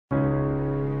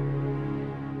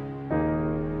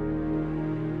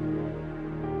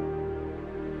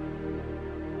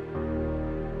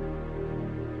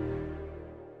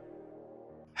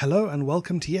Hello and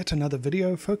welcome to yet another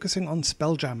video focusing on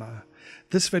Spelljammer.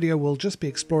 This video will just be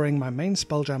exploring my main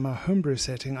Spelljammer homebrew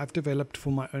setting I've developed for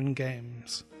my own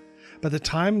games. By the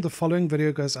time the following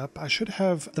video goes up, I should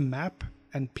have the map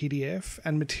and PDF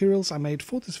and materials I made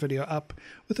for this video up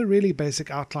with a really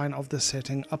basic outline of this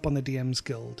setting up on the DM's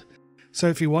Guild. So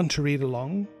if you want to read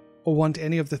along, or want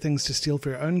any of the things to steal for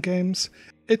your own games,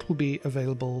 it will be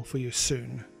available for you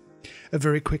soon. A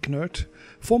very quick note,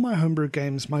 for my homebrew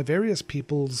games, my various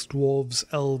peoples, dwarves,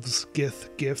 elves,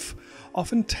 gith,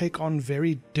 often take on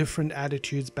very different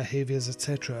attitudes, behaviors,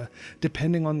 etc.,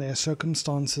 depending on their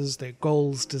circumstances, their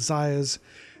goals, desires,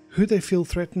 who they feel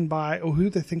threatened by, or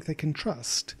who they think they can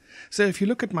trust. So if you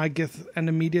look at my gith and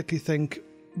immediately think,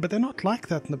 but they're not like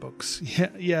that in the books.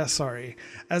 Yeah, sorry.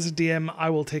 As a DM,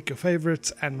 I will take your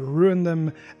favorites and ruin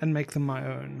them and make them my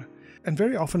own. And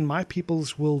very often my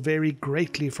peoples will vary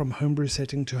greatly from homebrew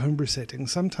setting to homebrew setting.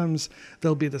 Sometimes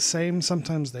they'll be the same,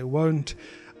 sometimes they won't,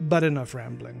 but enough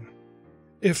rambling.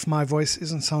 If my voice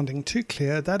isn't sounding too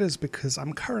clear, that is because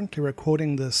I'm currently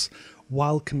recording this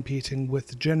while competing with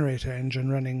the generator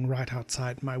engine running right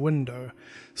outside my window.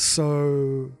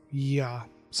 So yeah,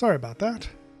 sorry about that.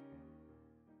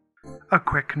 A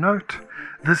quick note,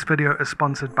 this video is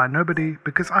sponsored by nobody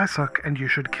because I suck and you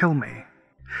should kill me.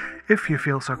 If you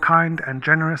feel so kind and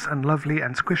generous and lovely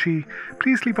and squishy,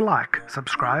 please leave a like,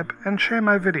 subscribe, and share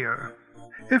my video.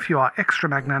 If you are extra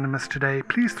magnanimous today,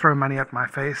 please throw money at my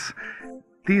face.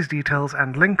 These details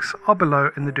and links are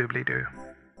below in the doobly-doo.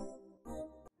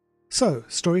 So,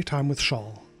 story time with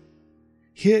Shoal.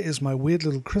 Here is my weird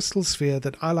little crystal sphere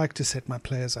that I like to set my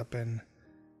players up in.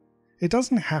 It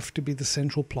doesn't have to be the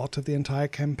central plot of the entire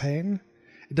campaign.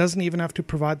 It doesn't even have to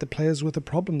provide the players with a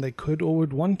problem they could or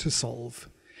would want to solve.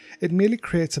 It merely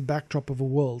creates a backdrop of a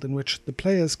world in which the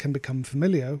players can become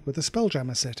familiar with a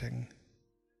Spelljammer setting.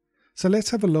 So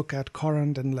let's have a look at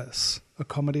Corund and Lyss, a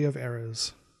comedy of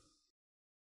errors.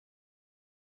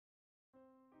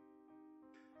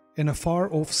 In a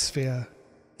far-off sphere,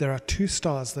 there are two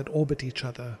stars that orbit each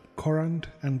other, Corund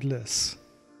and Lyss.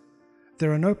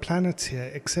 There are no planets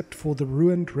here except for the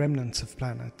ruined remnants of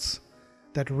planets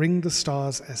that ring the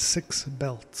stars as 6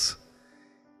 belts,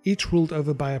 each ruled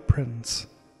over by a prince.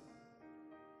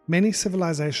 Many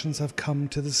civilizations have come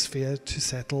to the sphere to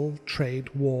settle, trade,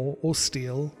 war, or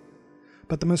steal,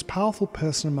 but the most powerful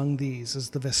person among these is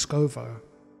the Vescovo.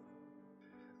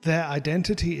 Their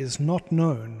identity is not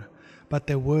known, but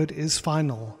their word is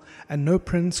final, and no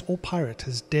prince or pirate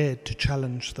has dared to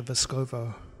challenge the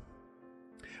Vescovo.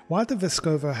 Why the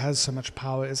Vescovo has so much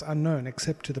power is unknown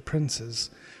except to the princes,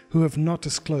 who have not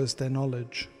disclosed their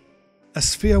knowledge. A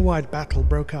sphere-wide battle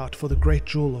broke out for the great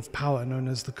jewel of power known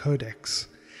as the Codex.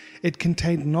 It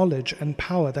contained knowledge and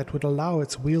power that would allow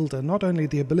its wielder not only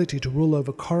the ability to rule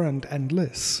over Corund and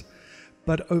Lyss,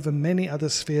 but over many other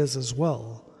spheres as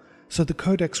well, so the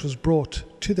Codex was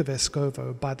brought to the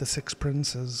Vescovo by the 6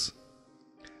 princes.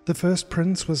 The first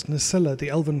prince was Nisilla, the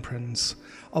Elven prince,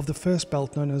 of the first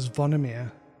belt known as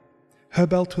Vonomir. Her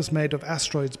belt was made of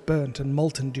asteroids burnt and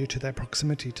molten due to their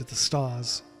proximity to the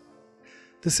stars.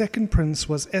 The second prince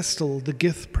was Estel, the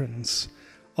Gith prince,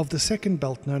 of the second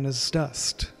belt known as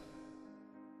Dust.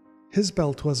 His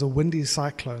belt was a windy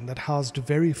cyclone that housed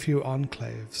very few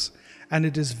enclaves, and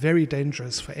it is very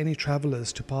dangerous for any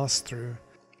travelers to pass through.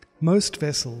 Most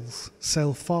vessels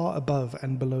sail far above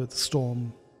and below the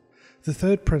storm. The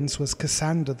third prince was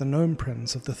Cassander, the gnome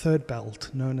prince of the third belt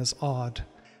known as Ard.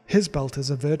 His belt is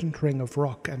a verdant ring of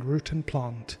rock and root and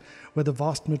plant, where the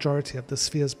vast majority of the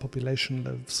sphere's population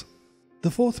lives.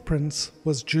 The fourth prince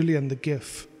was Julian the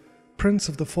Gif, prince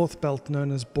of the fourth belt known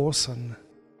as Borson.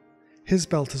 His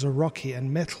belt is a rocky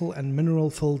and metal and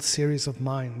mineral-filled series of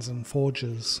mines and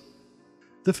forges.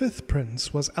 The fifth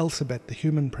prince was Elsabet the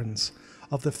human prince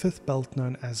of the fifth belt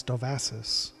known as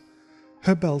Dovassus.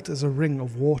 Her belt is a ring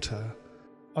of water,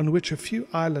 on which a few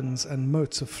islands and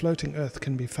moats of floating earth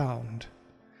can be found.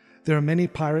 There are many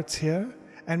pirates here,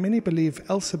 and many believe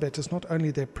Elsabet is not only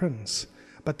their prince,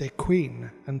 but their queen,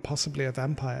 and possibly a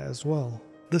vampire as well.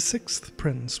 The sixth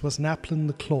prince was Naplan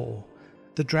the Claw,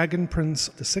 the dragon prince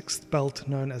of the sixth belt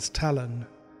known as Talon.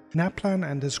 Naplan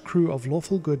and his crew of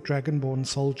lawful good dragonborn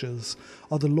soldiers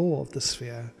are the law of the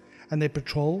sphere, and they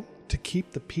patrol to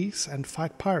keep the peace and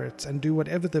fight pirates and do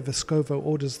whatever the Vescovo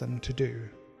orders them to do.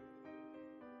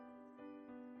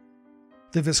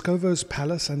 The Vescovo's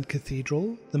palace and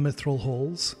cathedral, the Mithril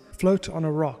Halls, float on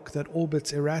a rock that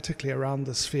orbits erratically around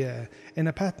the sphere in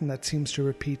a pattern that seems to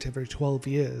repeat every 12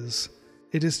 years.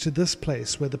 It is to this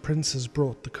place where the princes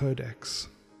brought the Codex.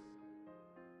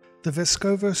 The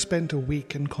Vescovo spent a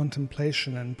week in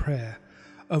contemplation and prayer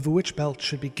over which belt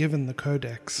should be given the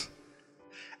Codex.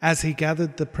 As he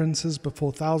gathered the princes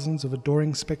before thousands of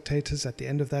adoring spectators at the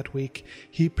end of that week,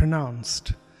 he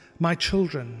pronounced, "My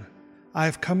children, I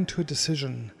have come to a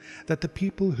decision that the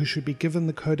people who should be given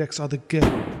the codex are the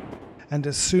Gith." And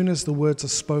as soon as the words are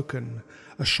spoken,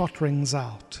 a shot rings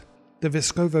out. The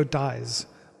Vescovo dies,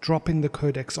 dropping the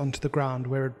codex onto the ground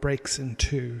where it breaks in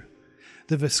two.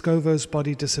 The Vescovo's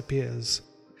body disappears.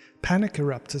 Panic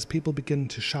erupts as people begin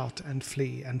to shout and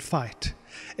flee and fight.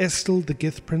 Estel, the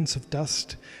Gith Prince of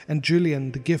Dust, and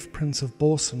Julian, the Gith Prince of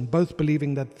Borson, both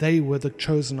believing that they were the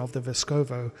chosen of the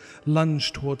Vescovo,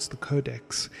 lunge towards the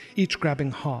codex, each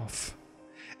grabbing half.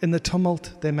 In the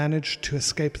tumult, they manage to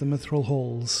escape the mithril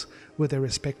halls with their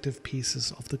respective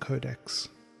pieces of the codex.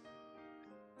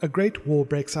 A great war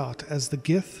breaks out as the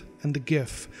Gith and the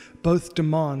Gif both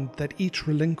demand that each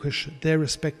relinquish their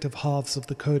respective halves of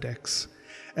the codex,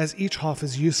 as each half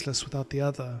is useless without the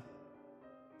other.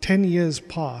 10 years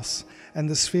pass, and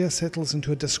the sphere settles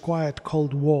into a disquiet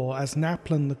cold war as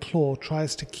Naplin the Claw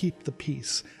tries to keep the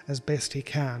peace as best he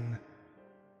can.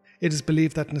 It is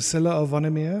believed that Nasilla of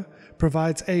Vonimir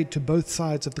provides aid to both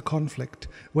sides of the conflict,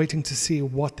 waiting to see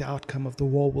what the outcome of the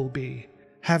war will be,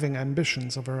 having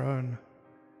ambitions of her own.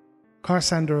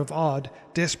 Karsander of Ard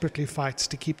desperately fights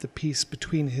to keep the peace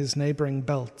between his neighbouring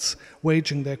belts,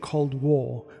 waging their cold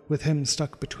war, with him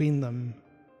stuck between them.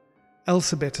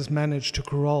 Elsabet has managed to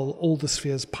corral all the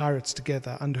sphere's pirates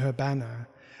together under her banner,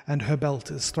 and her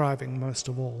belt is thriving most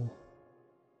of all.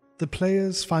 The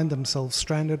players find themselves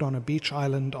stranded on a beach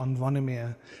island on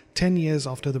Vonimir, 10 years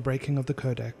after the breaking of the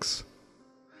Codex.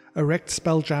 A wrecked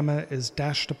Spelljammer is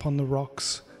dashed upon the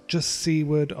rocks, just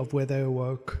seaward of where they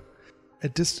awoke. A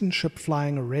distant ship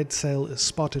flying a red sail is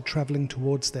spotted travelling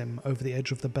towards them over the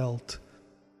edge of the belt.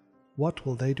 What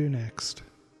will they do next?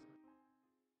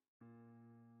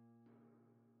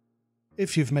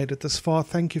 If you've made it this far,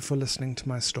 thank you for listening to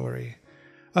my story.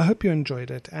 I hope you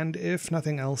enjoyed it, and if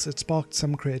nothing else, it sparked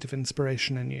some creative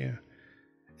inspiration in you.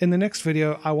 In the next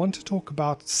video, I want to talk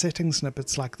about setting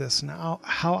snippets like this and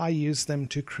how I use them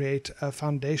to create a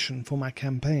foundation for my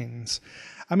campaigns.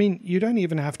 I mean, you don't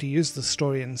even have to use the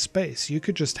story in space. You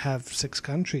could just have 6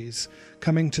 countries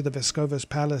coming to the Vescovo's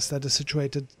palace that is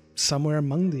situated somewhere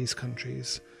among these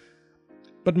countries.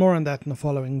 But more on that in the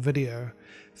following video.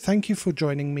 Thank you for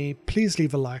joining me. Please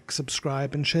leave a like,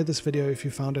 subscribe, and share this video if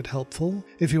you found it helpful.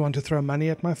 If you want to throw money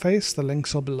at my face, the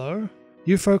links are below.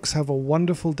 You folks have a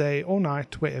wonderful day or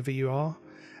night wherever you are,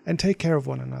 and take care of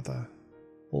one another.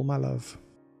 All my love.